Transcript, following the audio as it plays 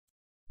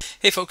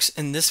Hey folks,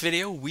 in this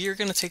video we are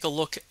going to take a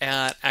look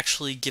at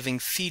actually giving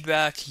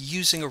feedback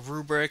using a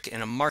rubric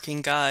and a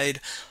marking guide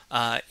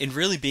and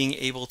really being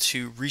able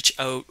to reach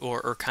out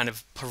or kind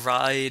of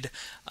provide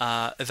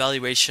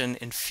evaluation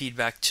and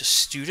feedback to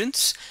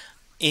students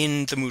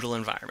in the Moodle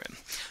environment.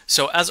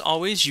 So as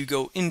always, you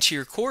go into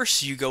your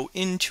course, you go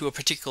into a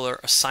particular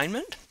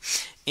assignment,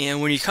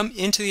 and when you come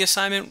into the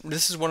assignment,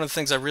 this is one of the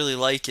things I really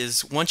like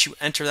is once you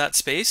enter that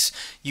space,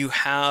 you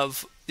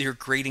have your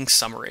grading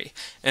summary.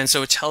 And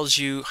so it tells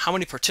you how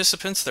many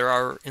participants there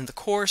are in the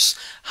course,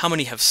 how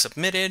many have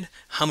submitted,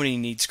 how many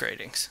needs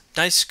gradings.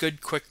 Nice,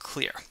 good, quick,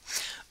 clear.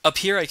 Up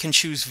here I can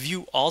choose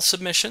view all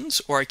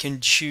submissions or I can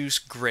choose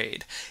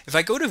grade. If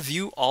I go to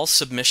view all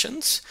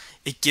submissions,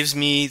 it gives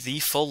me the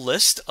full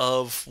list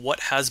of what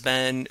has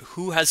been,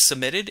 who has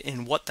submitted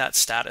and what that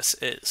status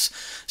is.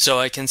 So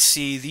I can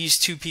see these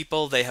two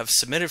people, they have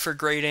submitted for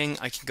grading.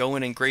 I can go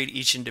in and grade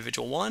each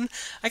individual one.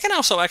 I can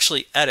also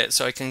actually edit.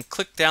 So I can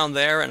click down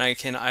there and I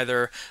can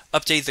either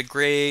update the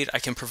grade, I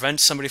can prevent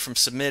somebody from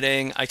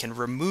submitting, I can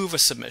remove a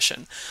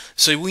submission.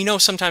 So we know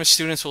sometimes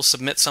students will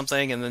submit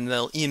something and then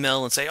they'll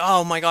email and say,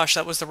 oh my gosh,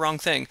 that was the wrong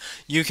thing.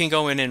 You can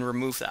go in and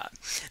remove that.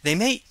 They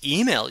may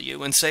email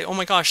you and say, oh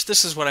my gosh,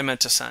 this is what I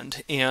meant to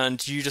send,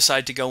 and you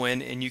decide to go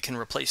in and you can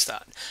replace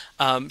that.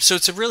 So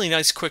it's a really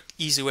nice, quick,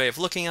 easy way of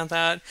looking at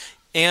that.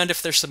 And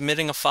if they're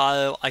submitting a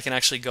file, I can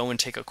actually go and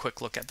take a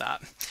quick look at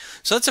that.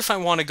 So that's if I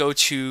want to go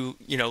to,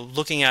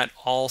 looking at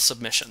all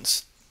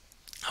submissions.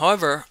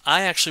 However,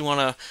 I actually want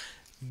to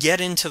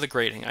get into the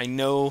grading. I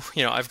know,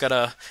 I've got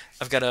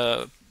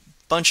a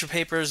bunch of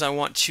papers I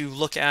want to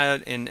look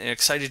at and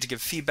excited to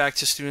give feedback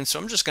to students, so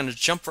I'm just going to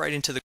jump right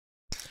into the.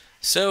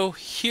 So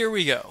here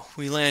we go.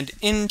 We land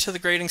into the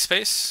grading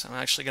space. I'm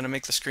actually going to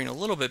make the screen a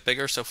little bit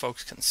bigger so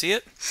folks can see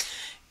it.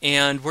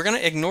 And we're going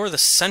to ignore the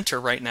center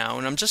right now,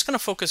 and I'm just going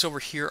to focus over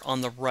here on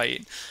the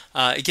right.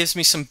 It gives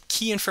me some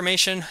key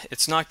information.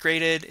 It's not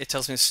graded. It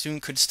tells me the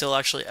student could still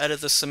actually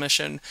edit the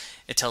submission.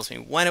 It tells me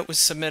when it was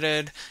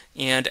submitted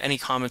and any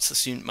comments the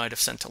student might have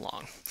sent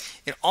along.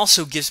 It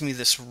also gives me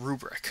this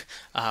rubric,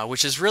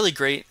 which is really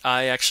great.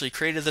 I actually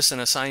created this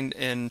and assigned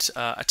and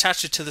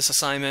attached it to this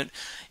assignment,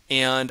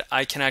 and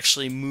I can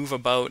actually move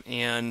about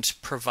and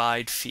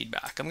provide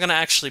feedback. I'm going to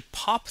actually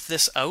pop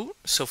this out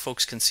so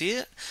folks can see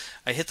it.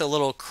 I hit the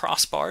little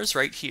crossbars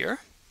right here,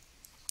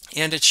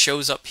 and it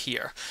shows up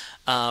here.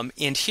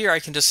 And here I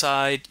can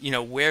decide,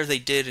 where they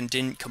did and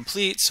didn't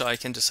complete. So I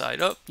can decide,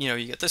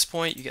 you get this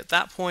point, you get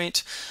that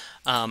point.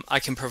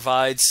 I can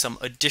provide some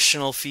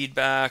additional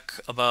feedback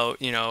about,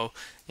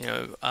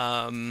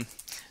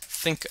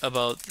 think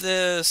about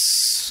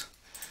this.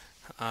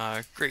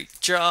 Great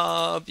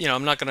job.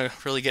 I'm not going to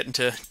really get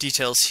into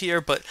details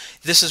here, but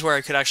this is where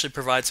I could actually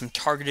provide some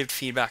targeted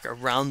feedback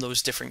around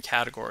those different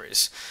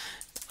categories.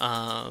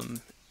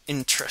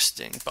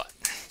 Interesting, but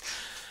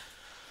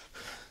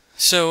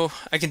so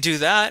I can do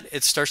that.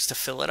 It starts to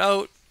fill it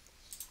out.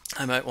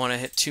 I might want to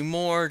hit 2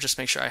 more, just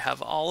make sure I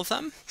have all of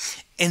them.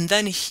 And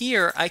then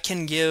here I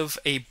can give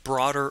a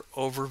broader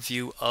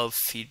overview of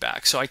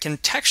feedback. So I can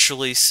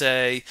textually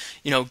say,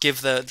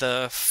 give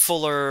the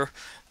fuller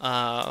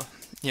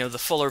the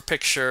fuller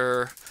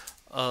picture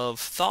of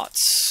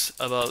thoughts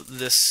about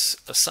this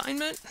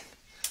assignment.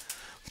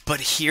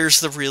 But here's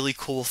the really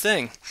cool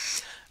thing.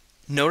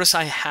 Notice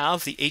I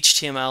have the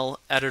HTML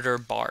editor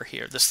bar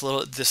here, this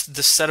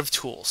set of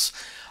tools.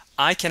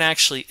 I can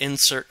actually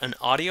insert an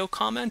audio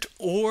comment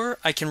or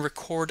I can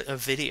record a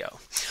video.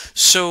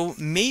 So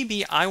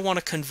maybe I want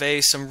to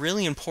convey some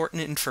really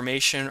important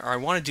information, or I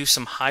want to do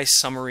some high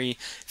summary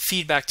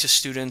feedback to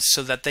students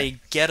so that they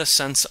get a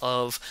sense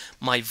of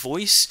my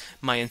voice,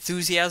 my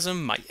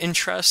enthusiasm, my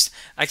interest.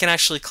 I can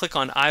actually click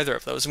on either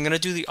of those. I'm going to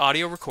do the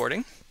audio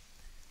recording.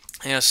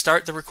 I'm going to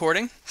start the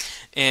recording,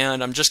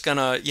 and I'm just going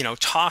to,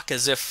 talk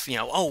as if,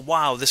 oh,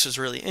 wow, this was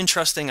really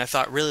interesting. I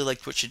really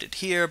liked what you did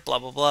here, blah,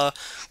 blah, blah.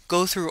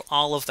 Go through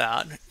all of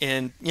that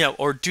and,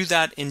 or do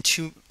that in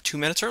two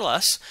minutes or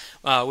less,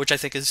 which I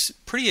think is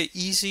pretty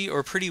easy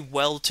or pretty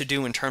well to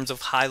do in terms of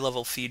high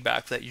level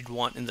feedback that you'd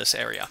want in this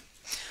area.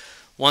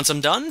 Once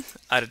I'm done,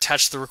 I'd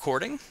attach the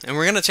recording, and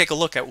we're going to take a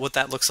look at what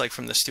that looks like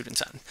from the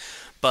student's end.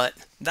 But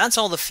that's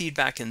all the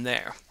feedback in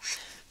there.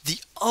 The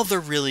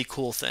other really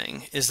cool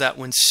thing is that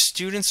when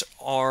students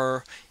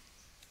are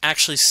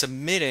actually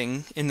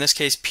submitting, in this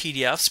case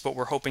PDFs, but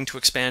we're hoping to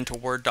expand to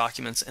Word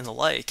documents and the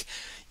like,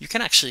 you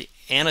can actually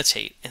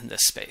annotate in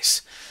this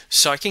space.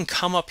 So I can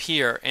come up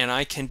here and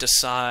I can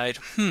decide,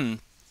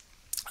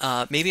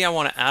 maybe I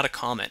want to add a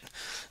comment.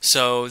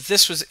 So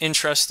this was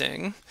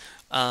interesting.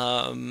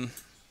 I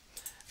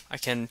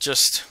can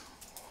just,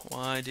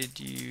 why did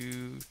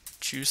you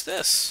choose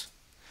this?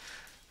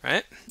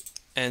 Right?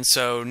 And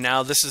so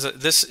now this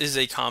is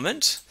a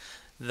comment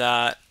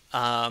that,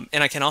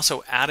 and I can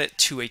also add it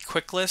to a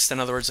quick list. In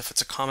other words, if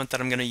it's a comment that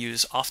I'm going to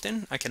use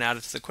often, I can add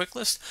it to the quick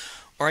list,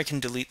 or I can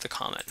delete the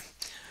comment.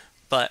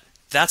 But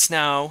that's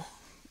now,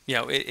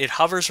 it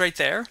hovers right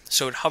there.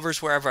 So it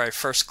hovers wherever I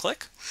first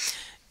click.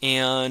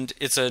 and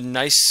it's a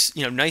nice,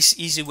 nice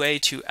easy way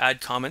to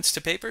add comments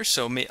to papers.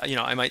 So,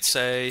 I might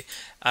say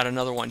add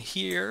another one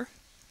here.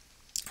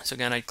 So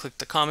again, I click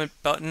the comment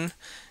button,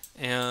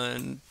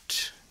 and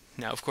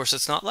now of course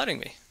it's not letting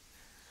me.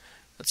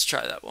 Let's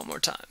try that one more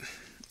time.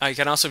 I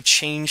can also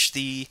change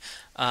the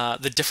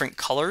different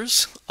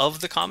colors of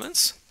the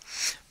comments,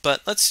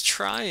 but let's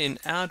try and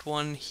add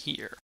one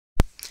here.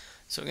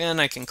 So again,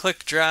 I can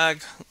click,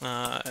 drag,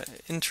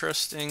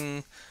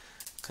 interesting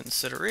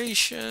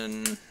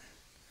consideration,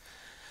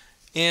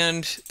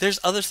 and there's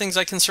other things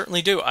I can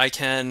certainly do. I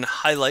can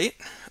highlight,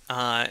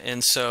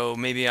 and so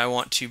maybe I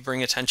want to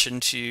bring attention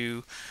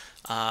to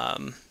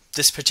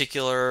this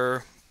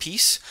particular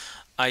piece.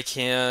 I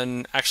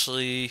can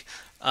actually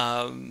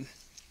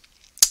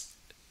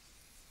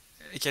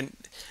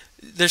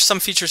there's some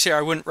features here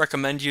I wouldn't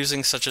recommend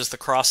using, such as the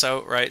cross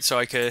out, right?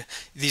 So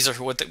these are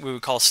what we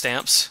would call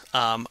stamps.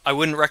 I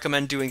wouldn't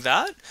recommend doing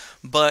that,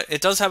 but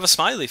it does have a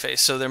smiley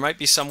face. So there might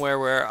be somewhere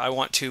where I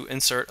want to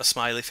insert a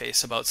smiley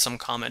face about some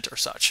comment or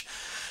such.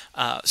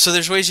 So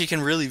there's ways you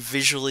can really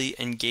visually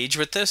engage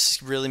with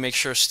this, really make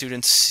sure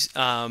students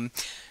kind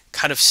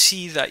of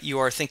see that you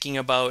are thinking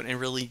about and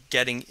really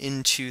getting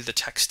into the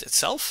text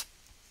itself.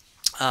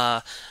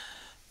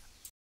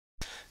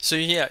 So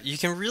yeah, you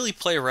can really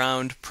play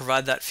around,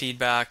 provide that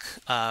feedback,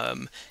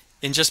 and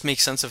just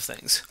make sense of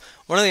things.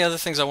 One of the other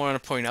things I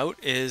wanted to point out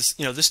is,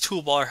 this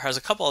toolbar has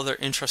a couple other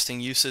interesting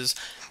uses.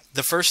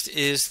 The first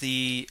is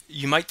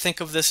you might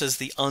think of this as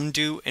the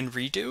undo and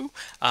redo,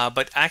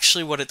 but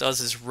actually what it does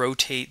is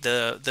rotate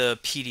the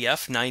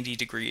PDF 90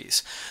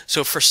 degrees. So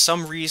if for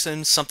some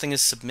reason something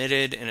is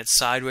submitted and it's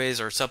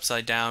sideways or it's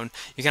upside down,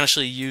 you can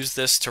actually use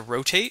this to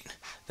rotate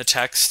the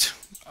text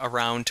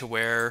around to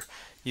where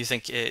you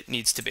think it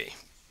needs to be.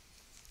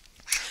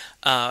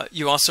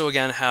 You also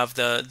again have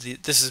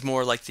this is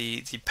more like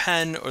the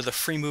pen or the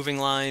free moving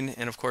line,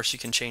 and of course you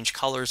can change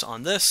colors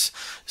on this.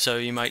 So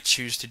you might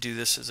choose to do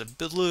this as a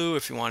blue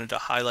if you wanted to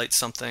highlight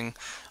something.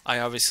 I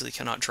obviously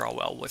cannot draw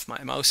well with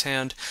my mouse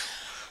hand.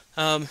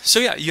 So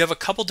yeah, you have a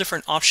couple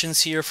different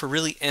options here for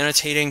really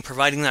annotating,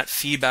 providing that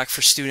feedback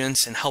for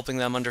students and helping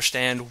them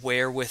understand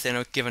where within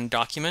a given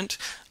document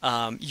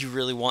you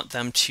really want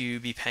them to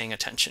be paying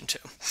attention to.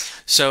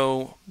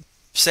 So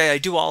say I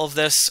do all of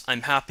this,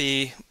 I'm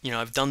happy,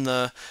 I've done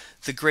the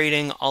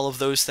grading, all of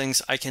those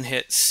things. I can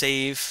hit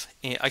save.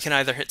 I can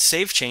either hit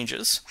save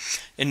changes,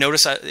 and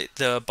notice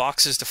the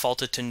box is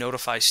defaulted to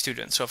notify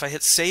students. So if I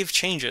hit save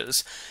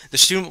changes, the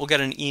student will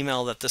get an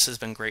email that this has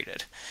been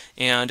graded.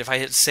 And if I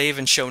hit save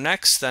and show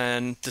next,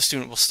 then the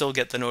student will still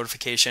get the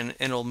notification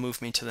and it'll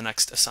move me to the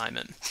next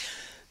assignment.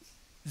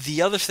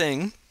 The other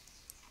thing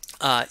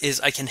is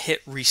I can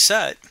hit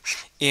reset,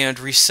 and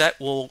reset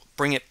will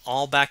bring it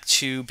all back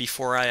to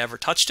before I ever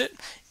touched it,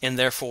 and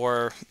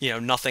therefore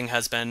nothing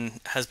has been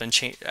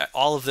changed.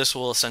 All of this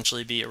will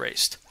essentially be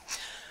erased.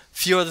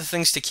 Few other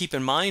things to keep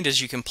in mind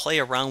is you can play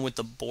around with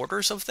the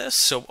borders of this.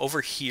 So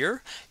over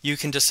here you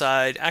can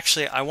decide,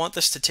 actually I want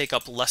this to take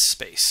up less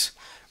space,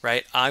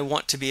 right? I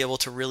want to be able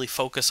to really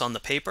focus on the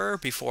paper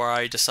before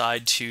I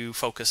decide to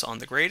focus on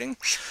the grading.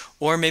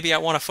 Or maybe I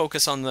want to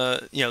focus on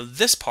the,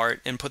 this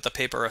part and put the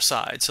paper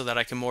aside so that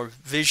I can more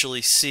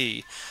visually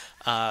see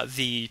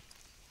the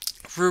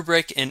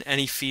rubric and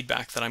any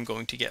feedback that I'm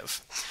going to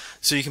give.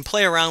 So you can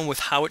play around with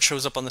how it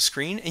shows up on the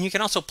screen, and you can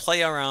also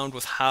play around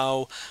with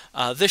how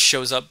this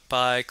shows up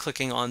by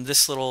clicking on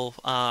this little,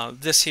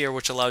 this here,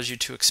 which allows you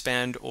to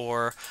expand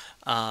or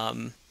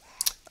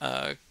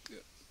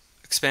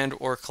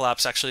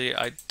collapse. Actually,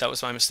 that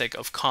was my mistake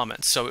of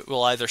comments. So it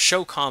will either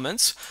show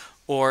comments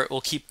or it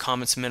will keep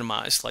comments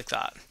minimized like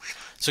that.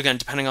 So again,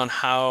 depending on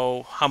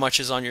how much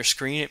is on your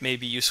screen, it may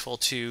be useful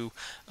to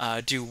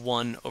do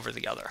one over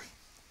the other.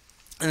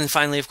 And then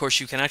finally, of course,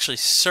 you can actually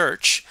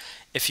search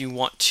if you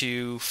want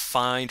to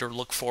find or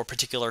look for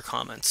particular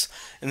comments.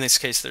 In this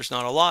case, there's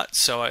not a lot,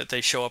 so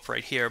they show up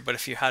right here. But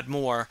if you had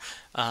more,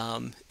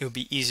 it would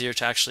be easier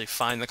to actually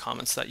find the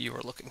comments that you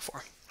were looking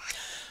for.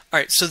 All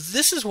right, so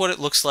this is what it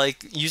looks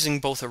like using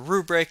both a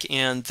rubric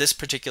and this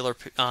particular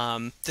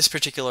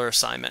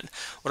assignment.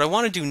 What I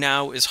want to do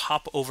now is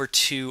hop over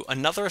to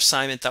another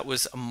assignment that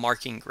was a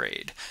marking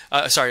grade.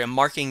 A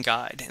marking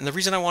guide. And the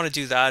reason I want to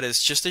do that is,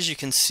 just as you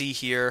can see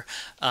here,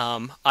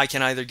 I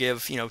can either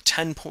give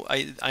 10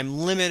 points. I'm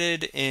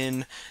limited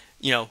in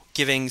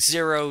giving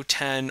 0,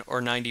 10,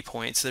 or 90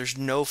 points. There's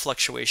no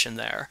fluctuation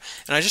there.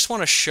 And I just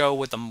want to show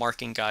what the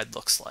marking guide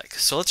looks like.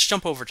 So let's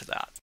jump over to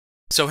that.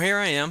 So here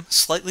I am,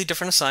 slightly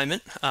different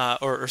assignment,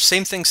 or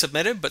same thing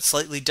submitted, but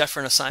slightly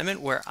different assignment,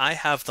 where I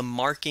have the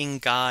marking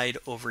guide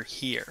over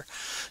here.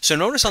 So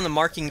notice on the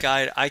marking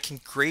guide, I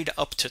can grade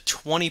up to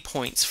 20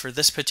 points for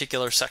this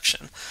particular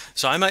section.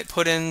 So I might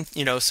put in,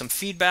 some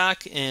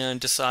feedback and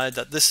decide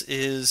that this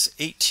is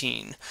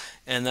 18.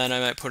 And then I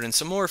might put in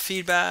some more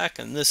feedback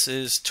and this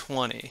is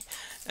 20.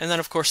 And then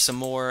of course some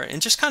more, and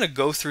just kind of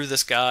go through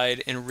this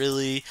guide and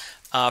really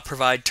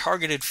provide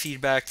targeted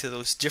feedback to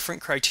those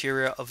different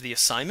criteria of the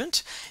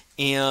assignment,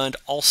 and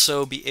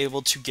also be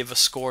able to give a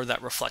score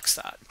that reflects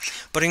that.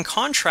 But in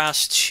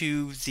contrast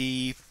to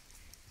the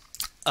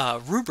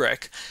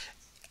rubric,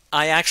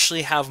 I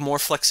actually have more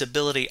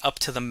flexibility up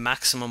to the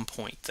maximum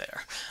point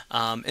there.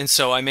 And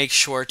so I make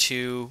sure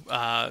to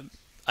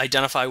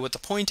identify what the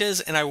point is,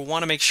 and I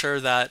want to make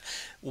sure that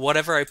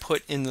whatever I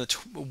put in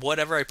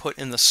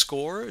the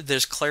score,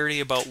 there's clarity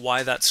about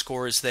why that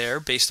score is there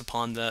based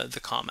upon the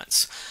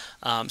comments.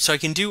 So I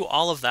can do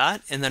all of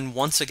that, and then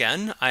once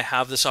again, I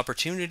have this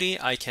opportunity.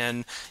 I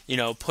can,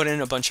 put in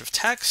a bunch of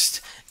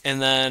text,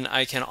 and then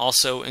I can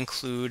also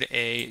include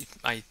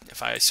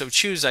if I so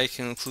choose, I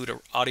can include an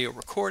audio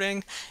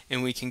recording,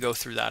 and we can go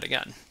through that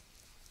again.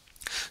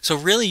 So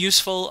really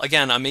useful.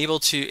 Again, I'm able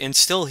to, and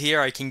still here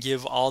I can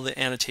give all the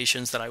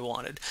annotations that I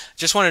wanted.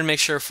 Just wanted to make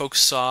sure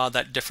folks saw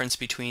that difference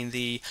between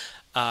the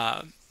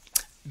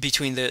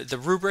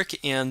rubric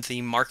and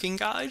the marking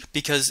guide,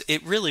 because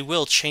it really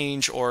will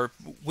change, or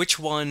what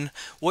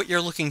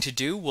you're looking to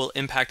do will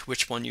impact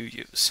which one you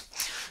use.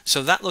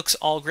 So that looks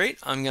all great.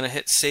 I'm going to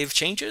hit Save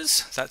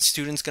Changes. That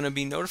student's going to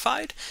be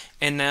notified.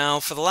 And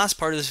now for the last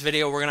part of this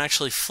video, we're going to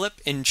actually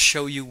flip and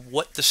show you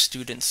what the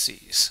student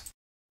sees.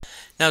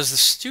 Now as the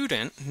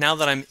student, now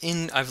that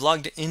I've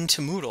logged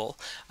into Moodle,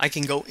 I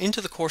can go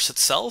into the course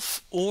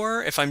itself,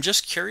 or if I'm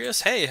just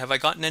curious, hey, have I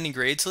gotten any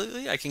grades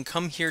lately? I can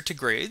come here to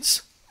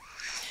Grades,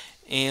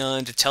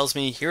 and it tells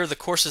me here are the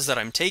courses that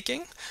I'm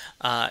taking,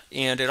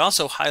 and it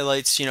also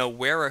highlights,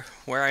 where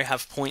I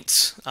have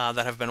points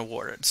that have been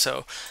awarded.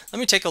 So let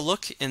me take a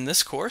look in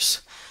this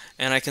course,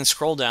 and I can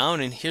scroll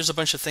down, and here's a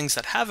bunch of things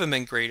that haven't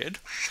been graded,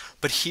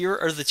 but here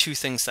are the 2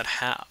 things that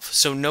have.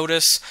 So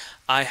notice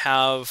I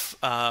have,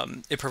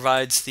 it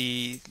provides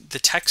the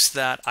text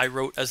that I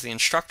wrote as the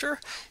instructor,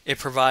 it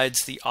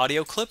provides the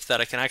audio clip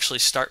that I can actually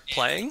start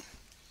playing,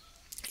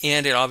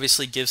 and it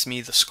obviously gives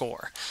me the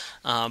score.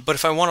 But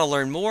if I want to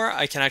learn more,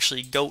 I can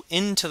actually go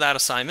into that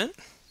assignment,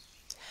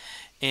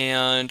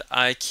 and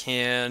I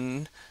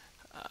can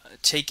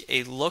take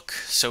a look.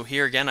 So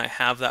here again, I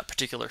have that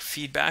particular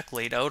feedback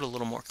laid out a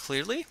little more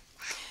clearly.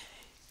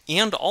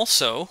 And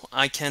also,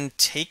 I can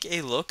take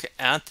a look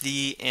at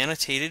the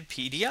annotated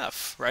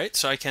PDF, right?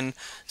 So I can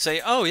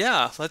say, oh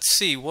yeah, let's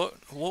see, what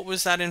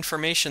was that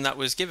information that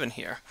was given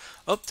here?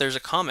 Oh, there's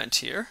a comment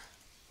here.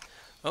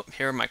 Oh,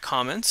 here are my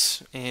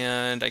comments,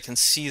 and I can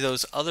see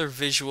those other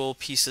visual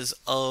pieces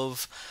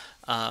of,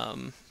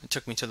 it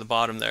took me to the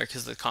bottom there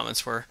because the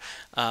comments were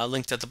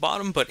linked at the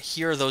bottom, but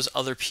here are those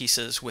other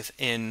pieces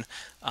within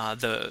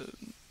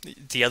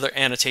the other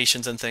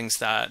annotations and things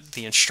that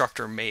the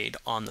instructor made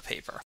on the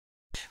paper.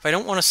 If I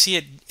don't want to see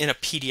it in a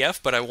PDF,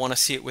 but I want to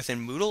see it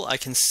within Moodle, I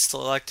can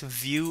select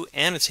View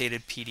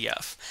Annotated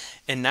PDF,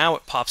 and now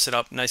it pops it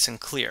up nice and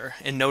clear.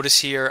 And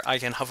notice here I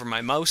can hover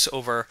my mouse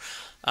over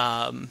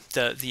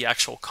the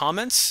actual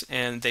comments,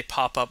 and they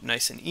pop up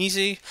nice and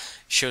easy.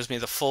 Shows me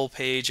the full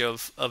page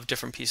of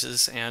different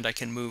pieces, and I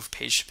can move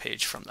page to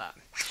page from that.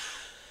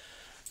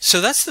 So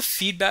that's the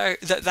feedback,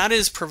 that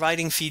is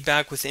providing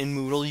feedback within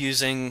Moodle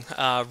using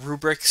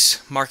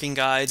rubrics, marking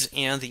guides,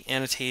 and the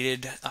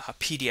annotated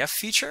PDF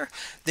feature.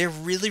 They're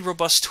really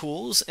robust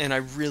tools, and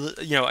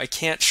I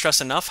can't stress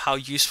enough how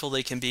useful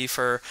they can be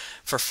for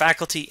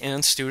faculty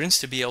and students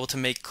to be able to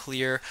make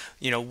clear,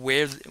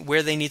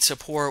 where they need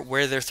support,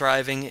 where they're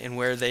thriving, and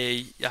where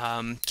they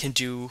can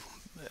do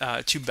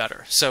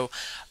better. So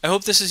I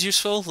hope this is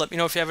useful. Let me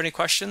know if you have any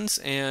questions,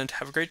 and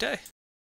have a great day.